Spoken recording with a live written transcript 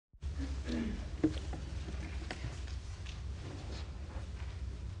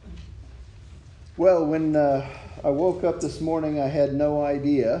Well, when I woke up this morning, I had no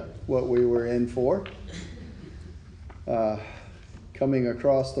idea what we were in for. Coming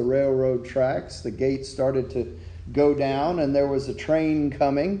across the railroad tracks, the gate started to go down and there was a train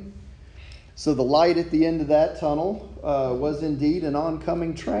coming. So the light at the end of that tunnel was indeed an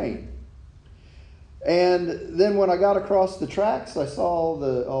oncoming train. And then when I got across the tracks, I saw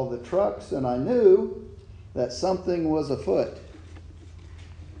all the trucks and I knew that something was afoot.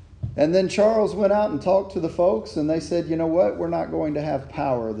 And then Charles went out and talked to the folks, and they said, you know what, we're not going to have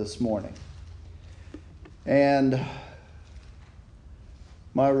power this morning. And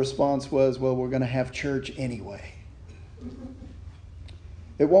my response was, well, we're going to have church anyway.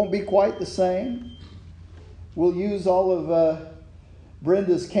 It won't be quite the same. We'll use all of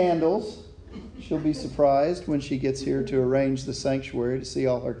Brenda's candles. She'll be surprised when she gets here to arrange the sanctuary to see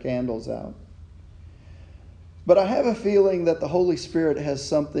all her candles out. But I have a feeling that the Holy Spirit has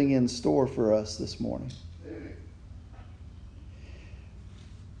something in store for us this morning.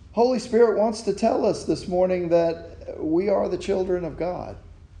 Holy Spirit wants to tell us this morning that we are the children of God.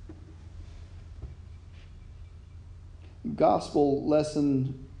 Gospel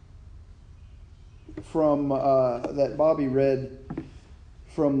lesson from that Bobby read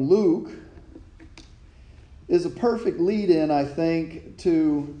from Luke is a perfect lead-in, I think,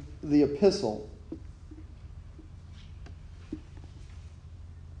 to the epistle.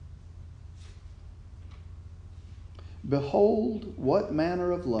 Behold, what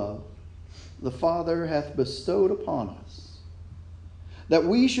manner of love the Father hath bestowed upon us, that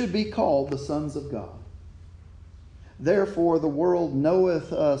we should be called the sons of God. Therefore the world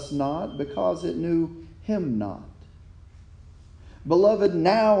knoweth us not, because it knew him not. Beloved,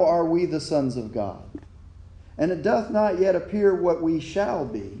 now are we the sons of God, and it doth not yet appear what we shall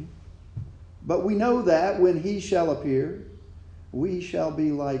be, but we know that when he shall appear, we shall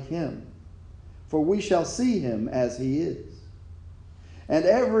be like him. For we shall see him as he is. And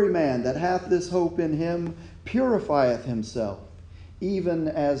every man that hath this hope in him purifieth himself, even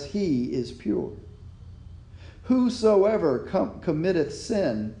as he is pure. Whosoever committeth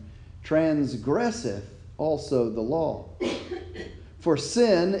sin transgresseth also the law. For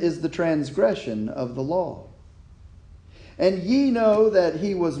sin is the transgression of the law. And ye know that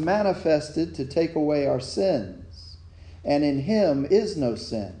he was manifested to take away our sins, and in him is no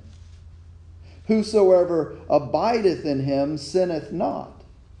sin. Whosoever abideth in him sinneth not.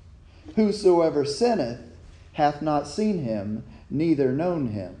 Whosoever sinneth hath not seen him, neither known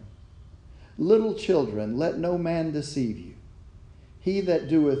him. Little children, let no man deceive you. He that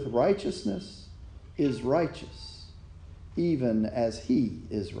doeth righteousness is righteous, even as he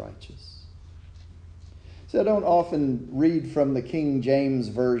is righteous. So I don't often read from the King James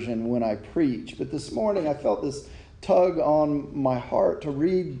Version when I preach, but this morning I felt this tug on my heart to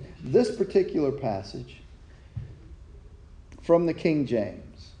read this particular passage from the King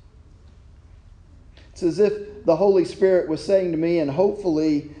James. It's as if the Holy Spirit was saying to me, and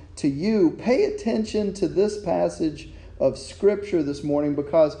hopefully to you, pay attention to this passage of Scripture this morning,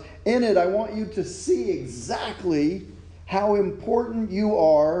 because in it I want you to see exactly how important you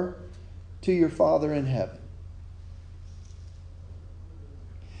are to your Father in heaven.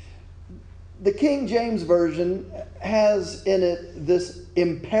 The King James Version has in it this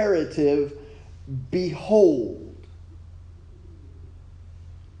imperative, behold.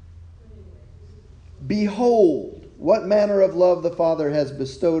 Behold, what manner of love the Father has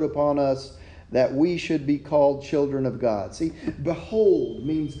bestowed upon us, that we should be called children of God. See, behold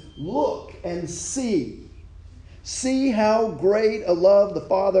means look and see. See how great a love the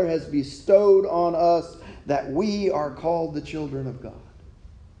Father has bestowed on us, that we are called the children of God.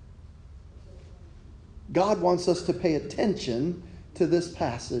 God wants us to pay attention to this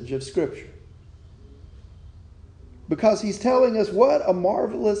passage of Scripture, because he's telling us what a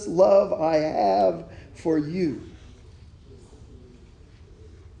marvelous love I have for you,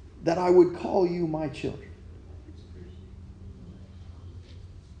 that I would call you my children.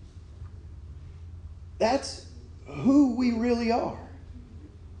 That's who we really are.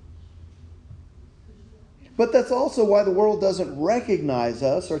 But that's also why the world doesn't recognize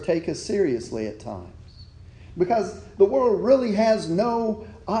us or take us seriously at times. Because the world really has no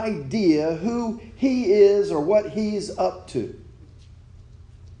idea who he is or what he's up to.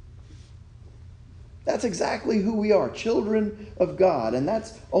 That's exactly who we are, children of God. And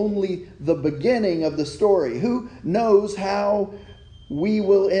that's only the beginning of the story. Who knows how we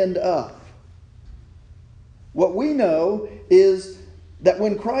will end up? What we know is that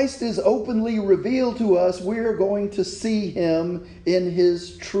when Christ is openly revealed to us, we're going to see him in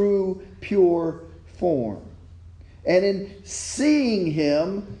his true, pure form. And in seeing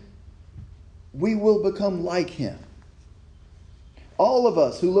him, we will become like him. All of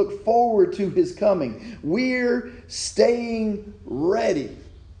us who look forward to his coming, we're staying ready.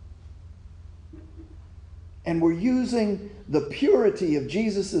 And we're using the purity of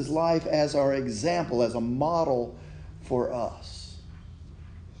Jesus' life as our example, as a model for us.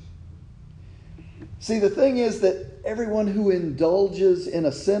 See, the thing is that everyone who indulges in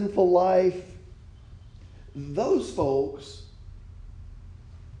a sinful life, those folks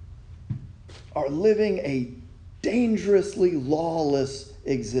are living a dangerously lawless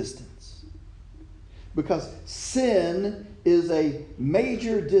existence. Because sin is a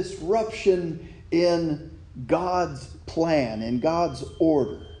major disruption in God's plan, in God's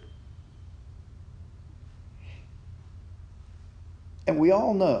order. And we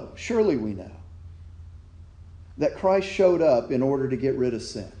all know, surely we know, that Christ showed up in order to get rid of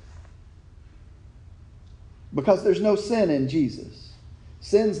sin. Because there's no sin in Jesus.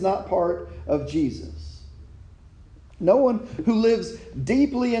 Sin's not part of Jesus. No one who lives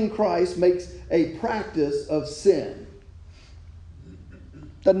deeply in Christ makes a practice of sin.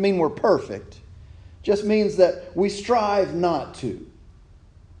 Doesn't mean we're perfect. Just means that we strive not to.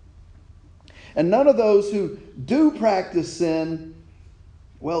 And none of those who do practice sin,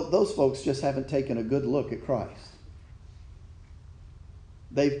 well, those folks just haven't taken a good look at Christ.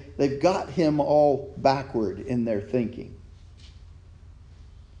 They've got him all backward in their thinking.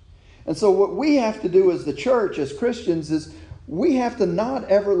 And so what we have to do as the church, as Christians, is we have to not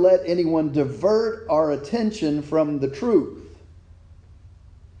ever let anyone divert our attention from the truth.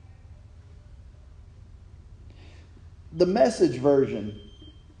 The Message version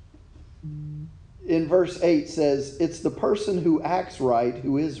in verse 8 says, it's the person who acts right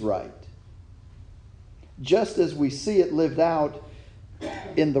who is right, just as we see it lived out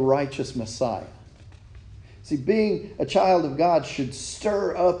in the righteous Messiah. See, being a child of God should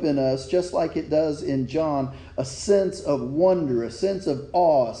stir up in us, just like it does in John, a sense of wonder, a sense of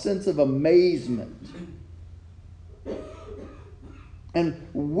awe, a sense of amazement. And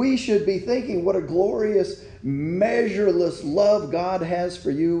we should be thinking what a glorious, measureless love God has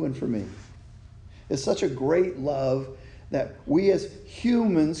for you and for me. It's such a great love that we as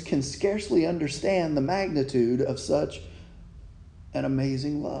humans can scarcely understand the magnitude of such an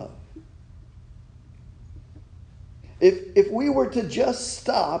amazing love. If we were to just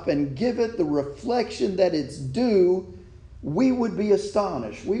stop and give it the reflection that it's due, we would be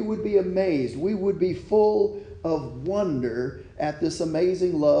astonished. We would be amazed. We would be full of wonder at this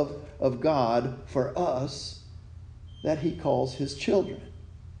amazing love of God for us that he calls his children.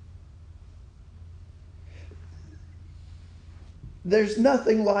 There's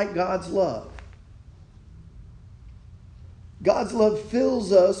nothing like God's love. God's love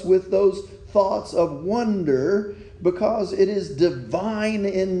fills us with those thoughts of wonder because it is divine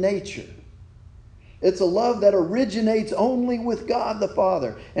in nature. It's a love that originates only with God the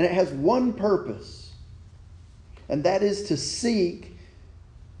Father, and it has one purpose, and that is to seek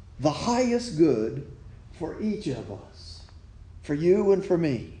the highest good for each of us, for you and for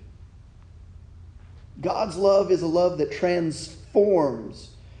me. God's love is a love that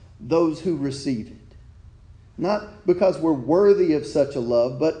transforms those who receive it. Not because we're worthy of such a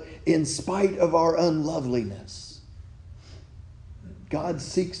love, but in spite of our unloveliness. God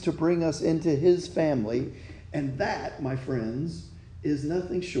seeks to bring us into his family, and that, my friends, is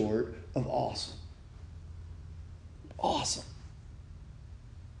nothing short of awesome. Awesome.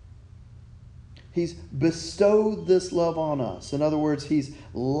 He's bestowed this love on us. In other words, he's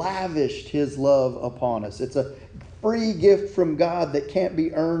lavished his love upon us. It's a free gift from God that can't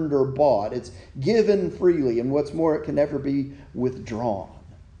be earned or bought. It's given freely, and what's more, it can never be withdrawn.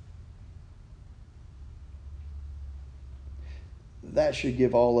 That should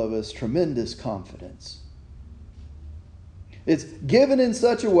give all of us tremendous confidence. It's given in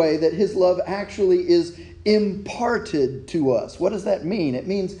such a way that his love actually is imparted to us. What does that mean? It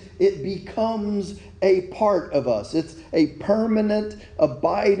means it becomes a part of us. It's a permanent,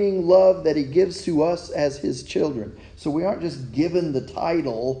 abiding love that he gives to us as his children. So we aren't just given the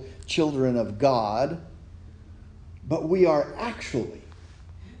title children of God, but we are actually,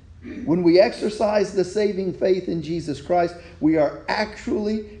 when we exercise the saving faith in Jesus Christ, we are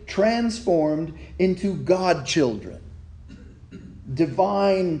actually transformed into God children,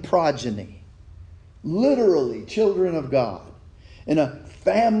 divine progeny, literally children of God, in a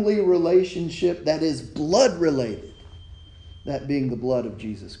family relationship that is blood related, that being the blood of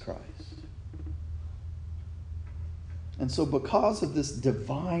Jesus Christ. And so because of this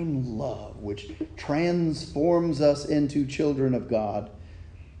divine love which transforms us into children of God,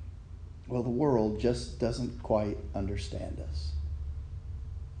 well, the world just doesn't quite understand us.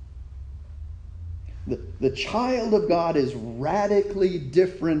 The child of God is radically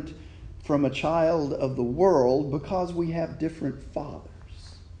different from a child of the world because we have different fathers.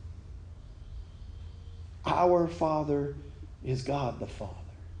 Our Father is God the Father.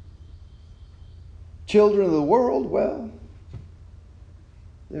 Children of the world, well,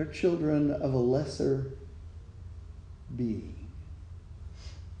 they're children of a lesser being.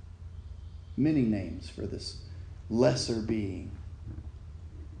 Many names for this lesser being.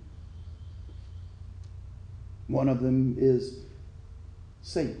 One of them is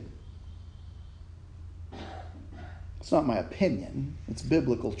Satan. It's not my opinion, it's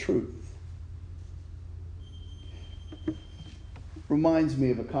biblical truth. Reminds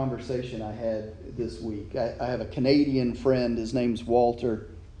me of a conversation I had this week. I have a Canadian friend, his name's Walter.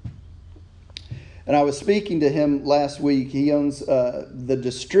 And I was speaking to him last week. He owns the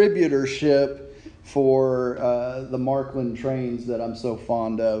distributorship for the Markland trains that I'm so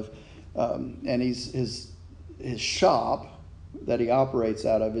fond of. And his shop that he operates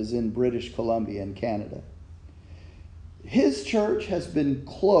out of is in British Columbia in Canada. His church has been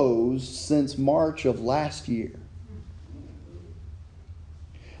closed since March of last year.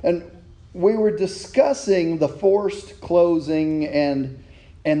 And we were discussing the forced closing and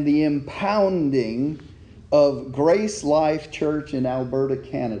the impounding of Grace Life Church in Alberta,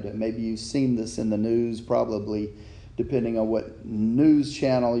 Canada. Maybe you've seen this in the news, probably, depending on what news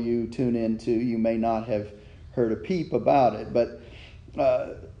channel you tune into. You may not have heard a peep about it. But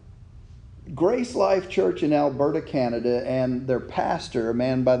Grace Life Church in Alberta, Canada, and their pastor, a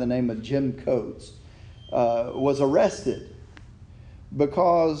man by the name of Jim Coates, was arrested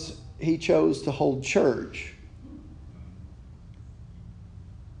because he chose to hold church.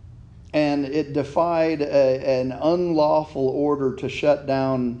 And it defied an unlawful order to shut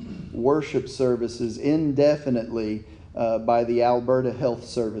down worship services indefinitely by the Alberta Health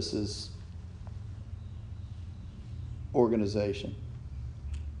Services organization.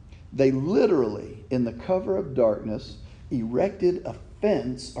 They literally, in the cover of darkness, erected a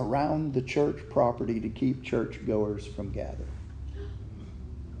fence around the church property to keep churchgoers from gathering.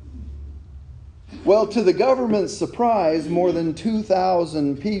 Well, to the government's surprise, more than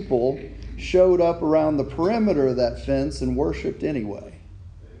 2,000 people showed up around the perimeter of that fence and worshiped anyway.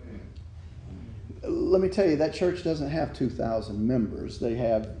 Let me tell you, that church doesn't have 2,000 members. They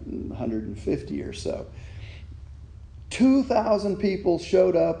have 150 or so. 2,000 people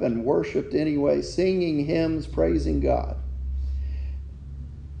showed up and worshiped anyway, singing hymns, praising God.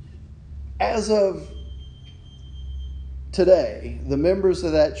 As of today, the members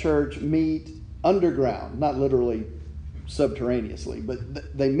of that church meet underground, not literally subterraneously, but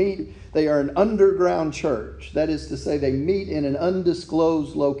they are an underground church. That is to say, they meet in an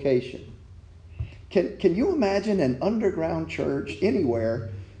undisclosed location. Can you imagine an underground church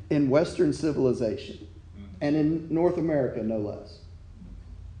anywhere in Western civilization? And in North America, no less.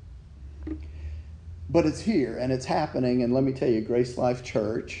 But it's here, and it's happening, and let me tell you, Grace Life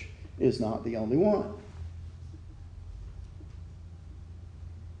Church is not the only one.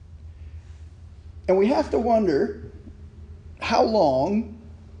 And we have to wonder how long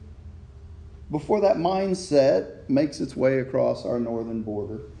before that mindset makes its way across our northern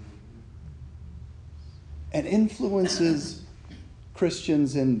border and influences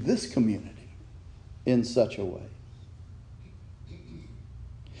Christians in this community in such a way.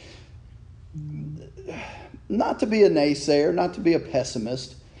 Not to be a naysayer, not to be a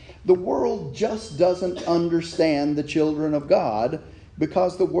pessimist, the world just doesn't understand the children of God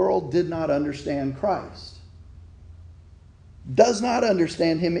because the world did not understand Christ. Does not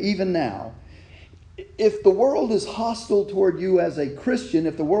understand him even now. If the world is hostile toward you as a Christian,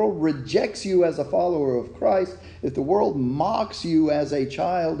 if the world rejects you as a follower of Christ, if the world mocks you as a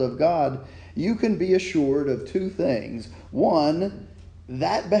child of God, you can be assured of two things. One,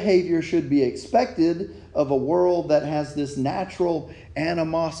 that behavior should be expected of a world that has this natural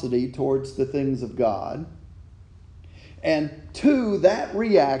animosity towards the things of God. And two, that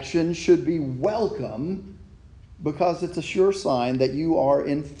reaction should be welcome because it's a sure sign that you are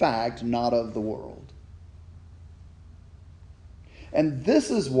in fact not of the world. And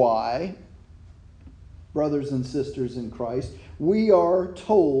this is why, brothers and sisters in Christ, we are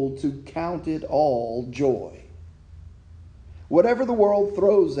told to count it all joy. Whatever the world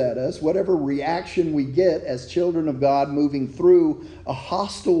throws at us, whatever reaction we get as children of God moving through a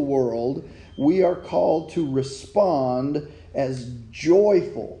hostile world, we are called to respond as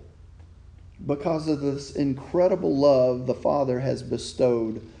joyful because of this incredible love the Father has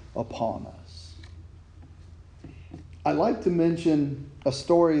bestowed upon us. I like to mention a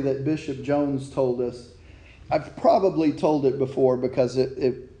story that Bishop Jones told us. I've probably told it before because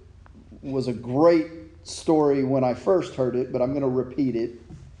it was a great story when I first heard it, but I'm going to repeat it.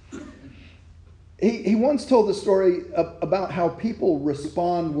 He once told the story about how people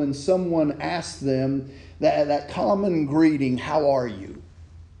respond when someone asks them that common greeting, "How are you?"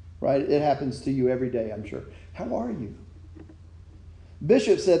 Right? It happens to you every day, I'm sure. "How are you?"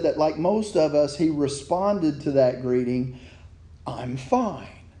 Bishop said that, like most of us, he responded to that greeting, "I'm fine."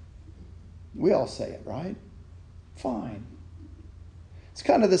 We all say it, right? Fine. It's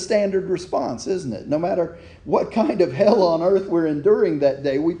kind of the standard response, isn't it? No matter what kind of hell on earth we're enduring that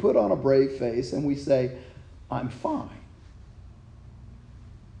day, we put on a brave face and we say, "I'm fine."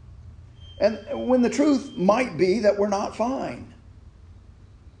 And when the truth might be that we're not fine.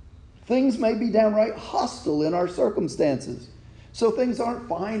 Things may be downright hostile in our circumstances. So things aren't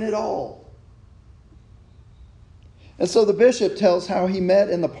fine at all. And so the bishop tells how he met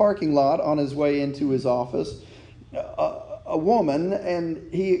in the parking lot on his way into his office a woman,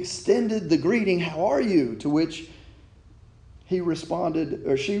 and he extended the greeting, "How are you?" To which he responded,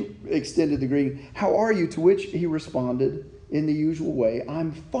 or she extended the greeting, "How are you?" To which he responded in the usual way,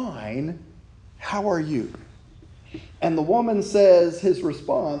 "I'm fine. How are you?" And the woman says, his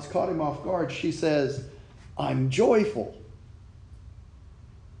response caught him off guard. She says, "I'm joyful."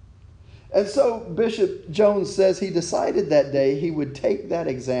 And so Bishop Jones says he decided that day he would take that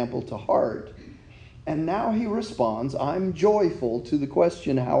example to heart. And now he responds, "I'm joyful," to the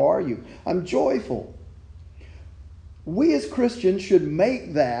question, "How are you?" I'm joyful. We as Christians should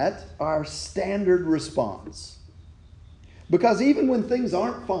make that our standard response. Because even when things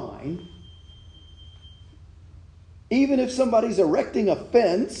aren't fine, even if somebody's erecting a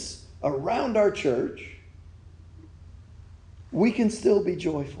fence around our church, we can still be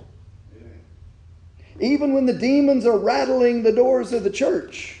joyful. Even when the demons are rattling the doors of the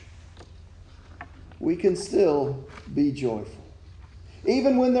church, we can still be joyful.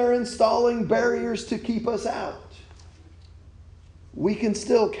 Even when they're installing barriers to keep us out, we can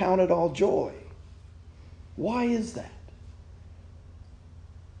still count it all joy. Why is that?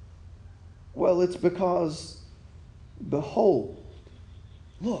 Well, it's because, behold,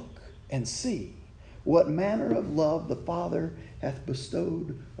 look and see what manner of love the Father hath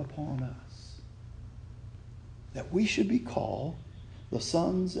bestowed upon us, that we should be called the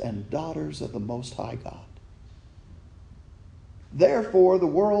sons and daughters of the Most High God. Therefore the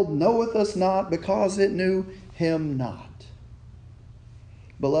world knoweth us not, because it knew him not.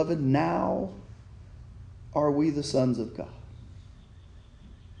 Beloved, now are we the sons of God.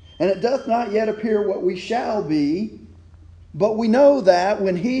 And it doth not yet appear what we shall be, but we know that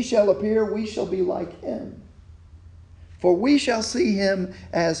when he shall appear, we shall be like him. For we shall see him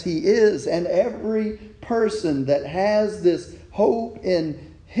as he is. And every person that has this hope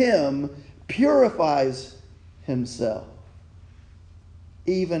in him purifies himself,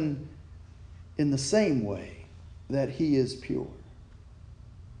 even in the same way that he is pure.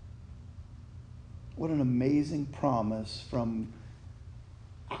 What an amazing promise from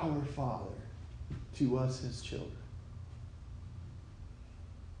our Father to us, his children.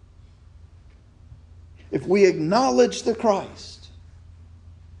 If we acknowledge the Christ,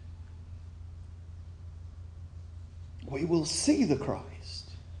 we will see the Christ.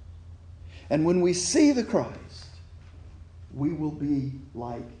 And when we see the Christ, we will be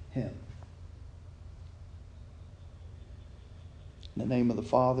like him. In the name of the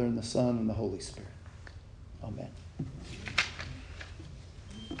Father, and the Son, and the Holy Spirit. Amen.